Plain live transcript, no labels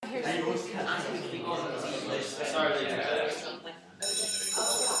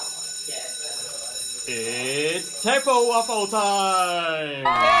It's Tefl Waffle time! Yay!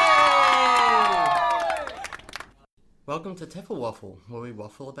 Welcome to Tefl Waffle, where we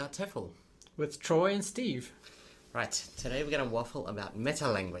waffle about Tefl. With Troy and Steve. Right, today we're going to waffle about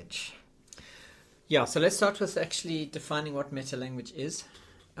meta-language. Yeah, so let's start with actually defining what meta-language is.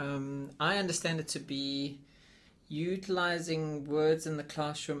 I understand it to be utilizing words in the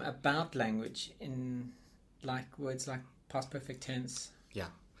classroom about language in words like past perfect tense. Yeah.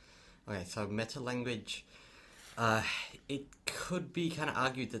 Okay, so meta-language, it could be kind of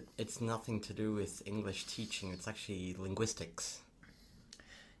argued that it's nothing to do with English teaching. It's actually linguistics.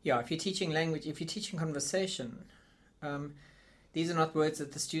 Yeah, if you're teaching language, if you're teaching conversation, these are not words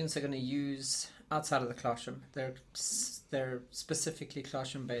that the students are going to use outside of the classroom. They're specifically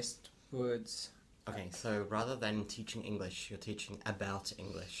classroom-based words. Okay, so rather than teaching English, you're teaching about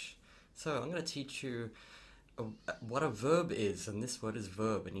English. So I'm going to teach you what a verb is, and this word is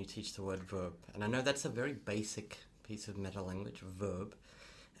verb, and you teach the word verb. And I know that's a very basic piece of meta-language, verb,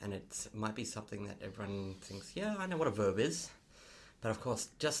 and it might be something that everyone thinks, yeah, I know what a verb is. But of course,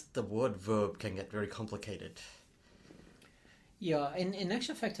 just the word verb can get very complicated. Yeah, in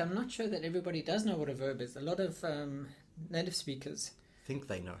actual fact, I'm not sure that everybody does know what a verb is. A lot of native speakers Think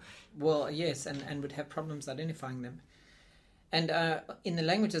they know. well, yes, and would have problems identifying them. And in the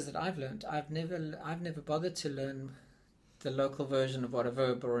languages that I've learned, I've never bothered to learn the local version of what a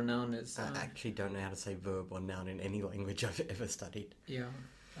verb or a noun is. I actually don't know how to say verb or noun in any language I've ever studied. Yeah.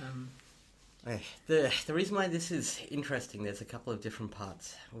 Okay. The reason why this is interesting, there's a couple of different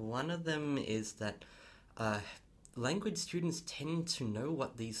parts. One of them is that language students tend to know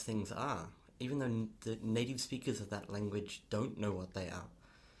what these things are, even though the native speakers of that language don't know what they are.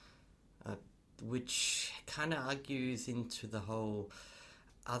 Which kind of argues into the whole,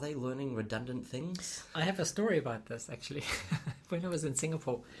 are they learning redundant things? I have a story about this, actually. When I was in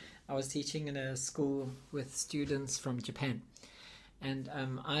Singapore, I was teaching in a school with students from Japan. And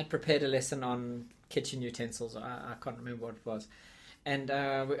I had prepared a lesson on kitchen utensils. I can't remember what it was. And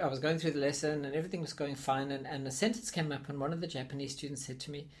I was going through the lesson and everything was going fine. And a sentence came up and one of the Japanese students said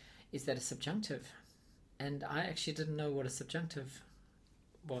to me, "Is that a subjunctive?" And I actually didn't know what a subjunctive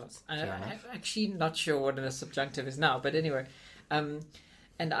was. I'm actually not sure what a subjunctive is now. But anyway, and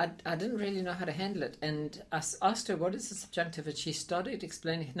I didn't really know how to handle it. And I asked her, what is a subjunctive? And she started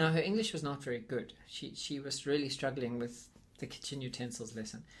explaining. No, her English was not very good. She was really struggling with the kitchen utensils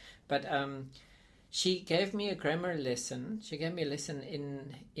lesson. But she gave me a grammar lesson. She gave me a lesson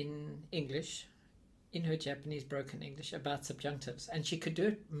in English, in her Japanese broken English, about subjunctives. And she could do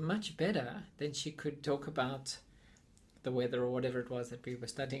it much better than she could talk about the weather or whatever it was that we were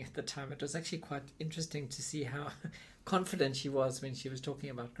studying at the time. It was actually quite interesting to see how confident she was when she was talking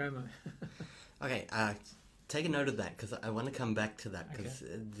about grammar. Okay, take a note of that, because I want to come back to that, because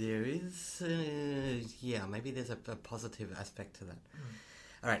there is, maybe there's a positive aspect to that.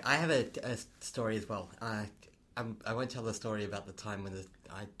 All right, I have a story as well. I won't tell the story about the time when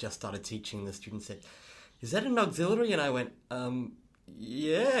I just started teaching. The student said, "Is that an auxiliary?" And I went,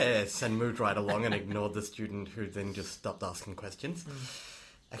 yes, and moved right along and ignored the student, who then just stopped asking questions.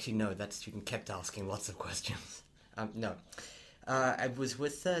 Actually, no, that student kept asking lots of questions. No. I was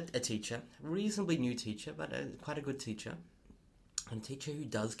with a teacher, reasonably new teacher, but quite a good teacher. And a teacher who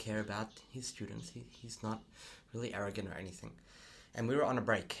does care about his students. He's not really arrogant or anything. And we were on a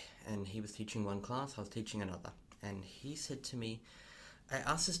break, and he was teaching one class, I was teaching another. And he said to me, I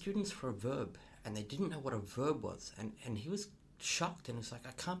asked the students for a verb, and they didn't know what a verb was. And he was shocked, and was like,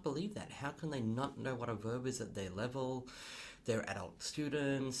 I can't believe that. How can they not know what a verb is at their level? They're adult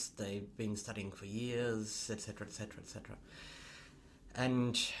students, they've been studying for years, etc., etc., etc.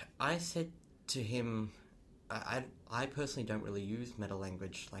 And I said to him, I personally don't really use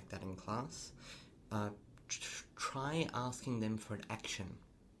meta-language like that in class. Try asking them for an action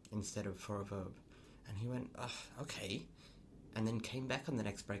instead of for a verb. And he went, okay. And then came back on the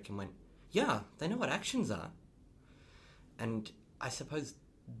next break and went, yeah, they know what actions are. And I suppose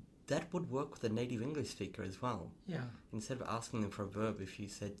that would work with a native English speaker as well. Yeah. Instead of asking them for a verb, if you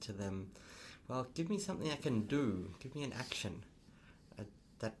said to them, well, give me something I can do, give me an action,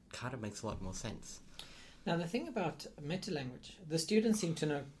 that kind of makes a lot more sense. Now, the thing about meta-language, the students seem to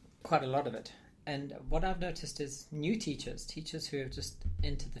know quite a lot of it. And what I've noticed is new teachers who have just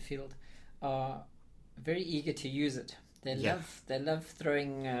entered the field, are very eager to use it. They love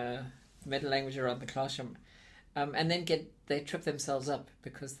throwing meta-language around the classroom. And then they trip themselves up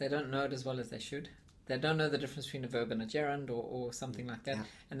because they don't know it as well as they should. They don't know the difference between a verb and a gerund or something like that. Yeah.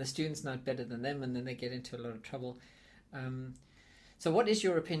 And the students know it better than them, and then they get into a lot of trouble. So what is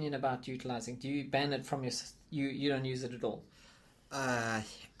your opinion about utilizing? Do you ban it from you don't use it at all?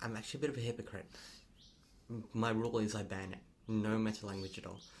 I'm actually a bit of a hypocrite. My rule is I ban it. No meta-language at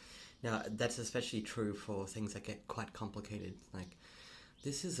all. Now, that's especially true for things that get quite complicated. Like,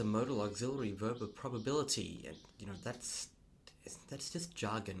 this is a modal auxiliary verb of probability. And, that's just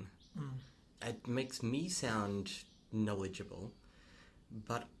jargon. It makes me sound knowledgeable,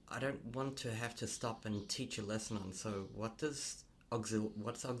 but I don't want to have to stop and teach a lesson on, so what's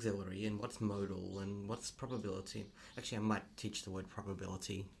auxiliary and what's modal and what's probability. Actually, I might teach the word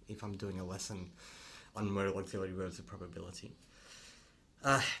probability if I'm doing a lesson on modal auxiliary verbs of probability.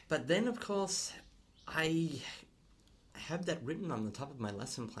 But then, of course, I have that written on the top of my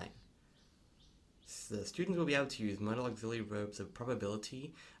lesson plan. So the students will be able to use modal auxiliary verbs of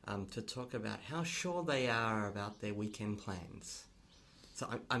probability to talk about how sure they are about their weekend plans. So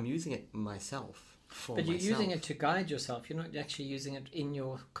I'm using it myself for But you're myself. using it to guide yourself. You're not actually using it in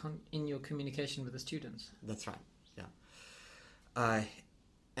your communication with the students. That's right, yeah.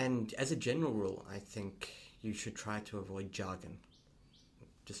 And as a general rule, I think you should try to avoid jargon.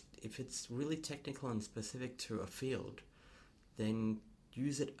 Just if it's really technical and specific to a field, then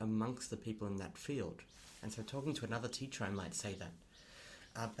use it amongst the people in that field. And so talking to another teacher, I might say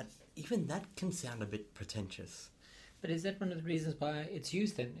that. But even that can sound a bit pretentious. But is that one of the reasons why it's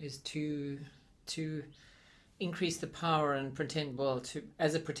used then? Is to increase the power and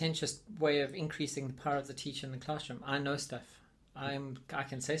as a pretentious way of increasing the power of the teacher in the classroom? I know stuff. I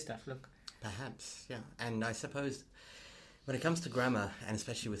can say stuff. Look. Perhaps, yeah. And I suppose when it comes to grammar, and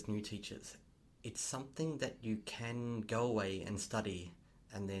especially with new teachers, it's something that you can go away and study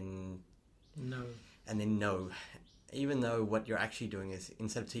and then know. Even though what you're actually doing is,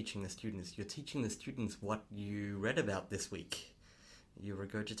 instead of teaching the students, you're teaching the students what you read about this week. You're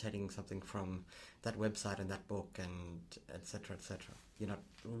regurgitating something from that website and that book and etc., etc. You're not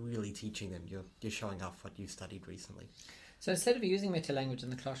really teaching them. You're showing off what you studied recently. So instead of using meta-language in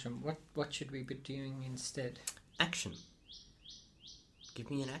the classroom, what should we be doing instead? Action. Give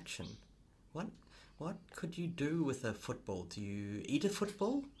me an action. What could you do with a football? Do you eat a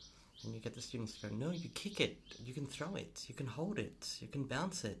football? And you get the students to go, no, you kick it, you can throw it, you can hold it, you can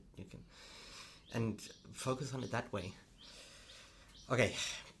bounce it, and focus on it that way. Okay,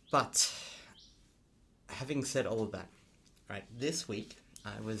 but having said all of that, right, this week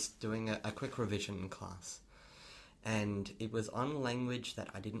I was doing a quick revision in class, and it was on language that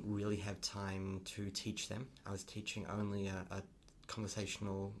I didn't really have time to teach them. I was teaching only a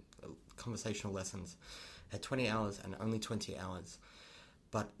conversational lessons at 20 hours and only 20 hours.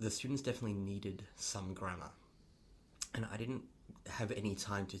 But the students definitely needed some grammar. And I didn't have any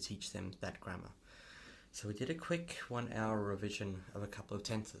time to teach them that grammar. So we did a quick 1 hour revision of a couple of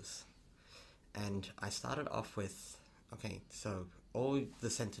tenses. And I started off with, okay, so all the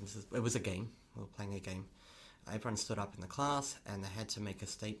sentences, it was a game, we were playing a game. Everyone stood up in the class and they had to make a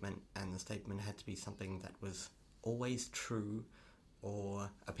statement, and the statement had to be something that was always true or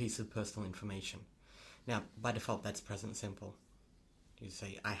a piece of personal information. Now, by default, that's present simple. You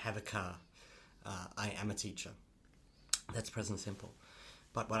say, I have a car, I am a teacher. That's present simple.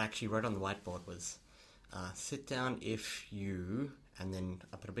 But what I actually wrote on the whiteboard was, sit down if you, and then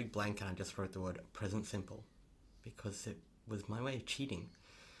I put a big blank and I just wrote the word present simple, because it was my way of cheating.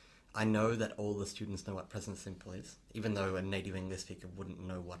 I know that all the students know what present simple is, even though a native English speaker wouldn't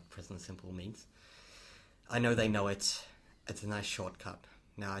know what present simple means. I know they know it. It's a nice shortcut.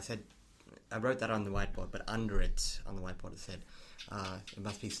 Now, I wrote that on the whiteboard, but under it, on the whiteboard, it said, it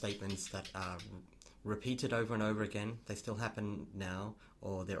must be statements that are repeated over and over again. They still happen now,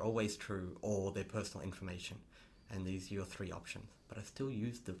 or they're always true, or they're personal information. And these are your three options. But I still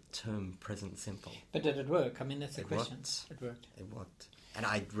used the term present simple. But did it work? I mean, that's the question. Worked. It worked. It worked. And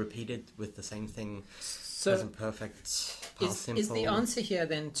I repeated with the same thing, So present perfect, past simple. is the answer here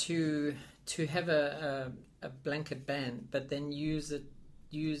then to have a blanket ban, but then use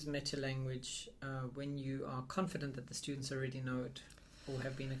meta-language when you are confident that the students already know it or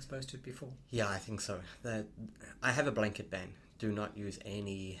have been exposed to it before? Yeah, I think so. I have a blanket ban. Do not use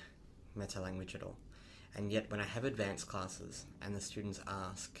any meta-language at all. And yet when I have advanced classes and the students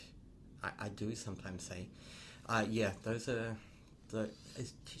ask, I do sometimes say, yeah, those are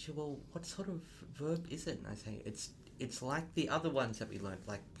teacher, well, what sort of verb is it? And I say, it's like the other ones that we learned,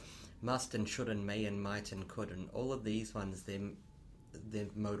 like must and should and may and might and could, and all of these ones, they're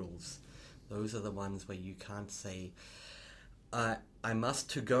modals. Those are the ones where you can't say, I must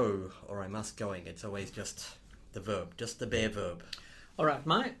to go or I must going. It's always just the verb, just the bare verb. All right,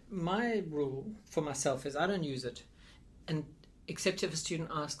 my rule for myself is I don't use it, and except if a student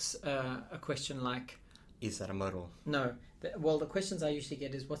asks a question like, Is that a modal? no, The questions I usually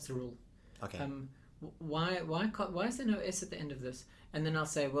get is, what's the rule? Okay. Why is there no S at the end of this? And then I'll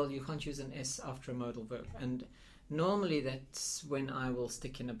say, well, you can't use an S after a modal verb. And normally that's when I will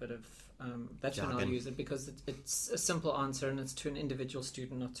stick in a bit of that's jargon. when I'll use it, because it's a simple answer and it's to an individual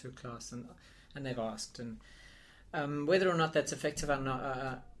student, not to a class, and they've asked. And whether or not that's effective or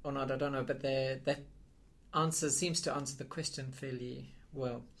not, I don't know. But that answer seems to answer the question fairly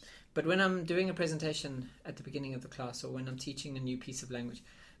well. But when I'm doing a presentation at the beginning of the class, or when I'm teaching a new piece of language,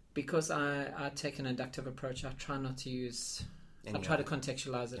 because I take an inductive approach, I try not to use... I try to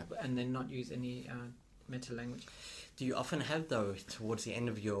contextualize it, and then not use any meta language. Do you often have, though, towards the end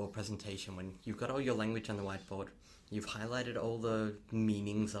of your presentation, when you've got all your language on the whiteboard, you've highlighted all the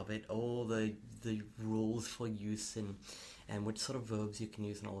meanings of it, all the rules for use and which sort of verbs you can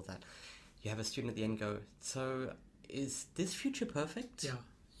use and all of that, you have a student at the end go, so is this future perfect?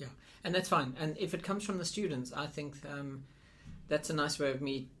 Yeah. And that's fine. And if it comes from the students, I think that's a nice way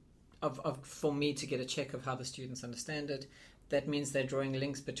for me to get a check of how the students understand it. That means they're drawing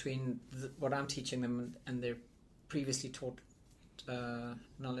links between what I'm teaching them and their previously taught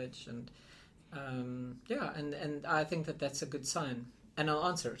knowledge, and and I think that's a good sign. And I'll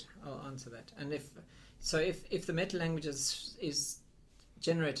answer it. I'll answer that. And if the meta language is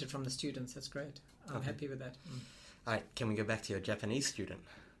generated from the students, that's great. I'm happy with that. All right, can we go back to your Japanese student?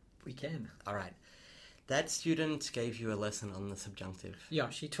 We can. All right. That student gave you a lesson on the subjunctive. Yeah,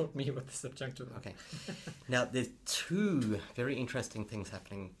 she taught me what the subjunctive was. Okay. Now, there's two very interesting things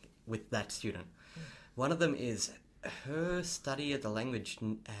happening with that student. One of them is her study of the language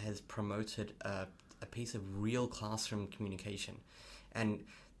has promoted a piece of real classroom communication. And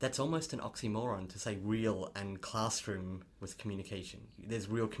that's almost an oxymoron to say real and classroom with communication. There's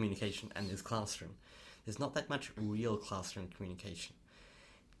real communication and there's classroom. There's not that much real classroom communication.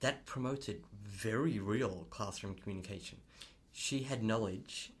 That promoted very real classroom communication. She had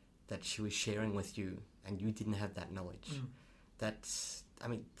knowledge that she was sharing with you, and you didn't have that knowledge. That's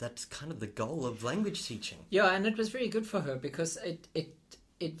kind of the goal of language teaching. Yeah, and it was very good for her, because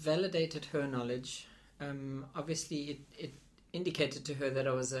it validated her knowledge. Obviously, it indicated to her that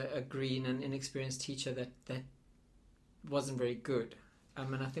I was a green and inexperienced teacher that wasn't very good.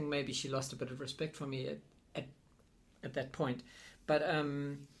 And I think maybe she lost a bit of respect for me at that point. But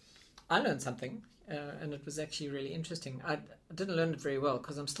I learned something, and it was actually really interesting. I didn't learn it very well,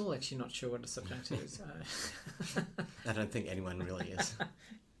 because I'm still actually not sure what a subjunctive is. I don't think anyone really is.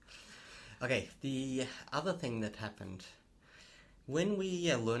 Okay, the other thing that happened, when we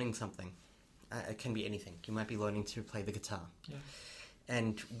are learning something, it can be anything. You might be learning to play the guitar. Yeah.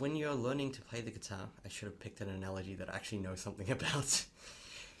 And when you're learning to play the guitar, I should have picked an analogy that I actually know something about.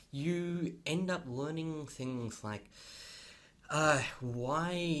 You end up learning things like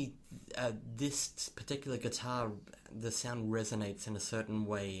why this particular guitar, the sound resonates in a certain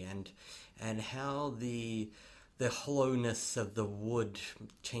way, and how the hollowness of the wood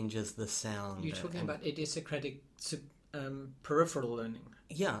changes the sound. You're talking about idiosyncratic peripheral learning.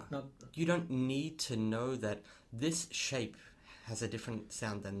 Yeah. Not... You don't need to know that this shape has a different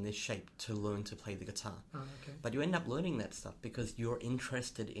sound than this shape to learn to play the guitar. Oh, okay. But you end up learning that stuff because you're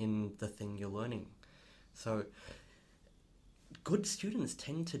interested in the thing you're learning. So good students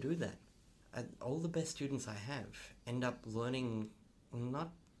tend to do that. All the best students I have end up learning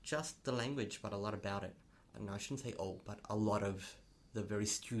not just the language, but a lot about it. And I shouldn't say all, but a lot of the very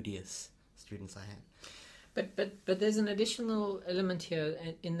studious students I have. But there's an additional element here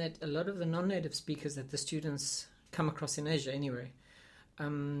in that a lot of the non-native speakers that the students come across in Asia anyway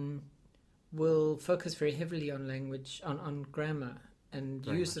will focus very heavily on language, on grammar, and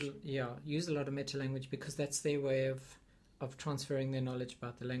use a lot of meta language, because that's their way of transferring their knowledge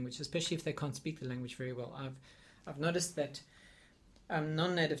about the language, especially if they can't speak the language very well. I've noticed that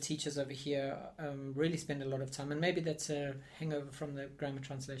non-native teachers over here really spend a lot of time, and maybe that's a hangover from the grammar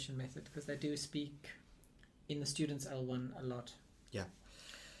translation method, because they do speak in the students' L1 a lot. Yeah.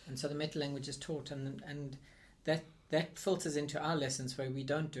 And so the meta language is taught, and that filters into our lessons where we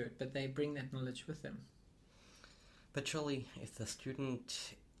don't do it, but they bring that knowledge with them. But surely, if the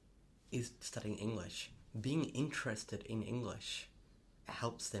student is studying English, being interested in English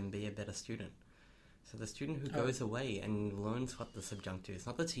helps them be a better student. So the student who goes away and learns what the subjunctive is,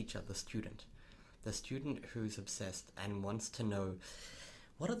 not the teacher, the student who's obsessed and wants to know,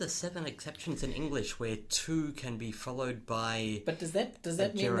 what are the 7 exceptions in English where to can be followed by? But does that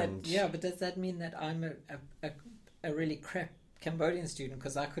mean gerund? that? Yeah, but does that mean that I'm a really crap Cambodian student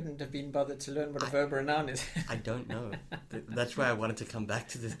because I couldn't have been bothered to learn what a verb or a noun is? I don't know. That's why I wanted to come back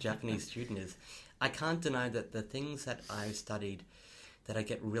to this Japanese student. Is I can't deny that the things that I've studied, that I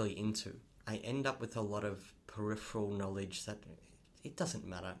get really into, I end up with a lot of peripheral knowledge that it doesn't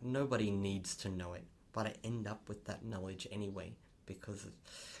matter. Nobody needs to know it, but I end up with that knowledge anyway because,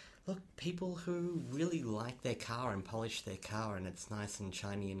 look, people who really like their car and polish their car and it's nice and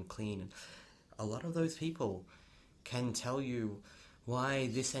shiny and clean, a lot of those people can tell you why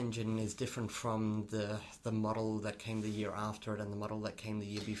this engine is different from the model that came the year after it and the model that came the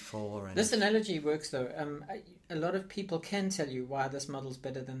year before. And this analogy works though. A lot of people can tell you why this model's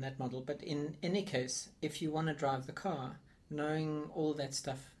better than that model, but in any case, if you want to drive the car, knowing all that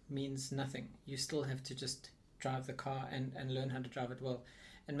stuff means nothing. You still have to just drive the car and learn how to drive it well.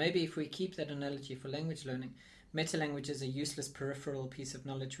 And maybe if we keep that analogy for language learning, meta-language is a useless peripheral piece of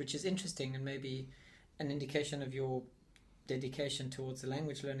knowledge, which is interesting and maybe an indication of your dedication towards the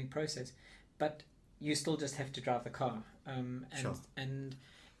language learning process, but you still just have to drive the car. Sure. And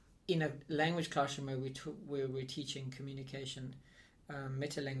in a language classroom where we're teaching communication,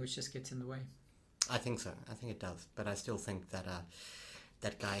 meta-language just gets in the way. I think so. I think it does. But I still think that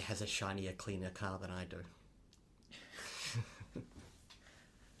that guy has a shinier, cleaner car than I do.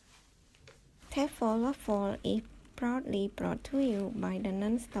 Tech for Waffle is proudly brought to you by the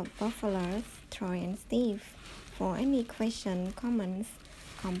Non-Stop Wafflers, Troy and Steve. For any questions, comments,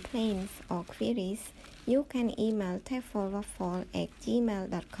 complaints, or queries, you can email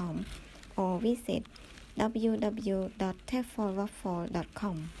techforwaffle@gmail.com or visit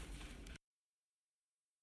www.techforwaffle.com.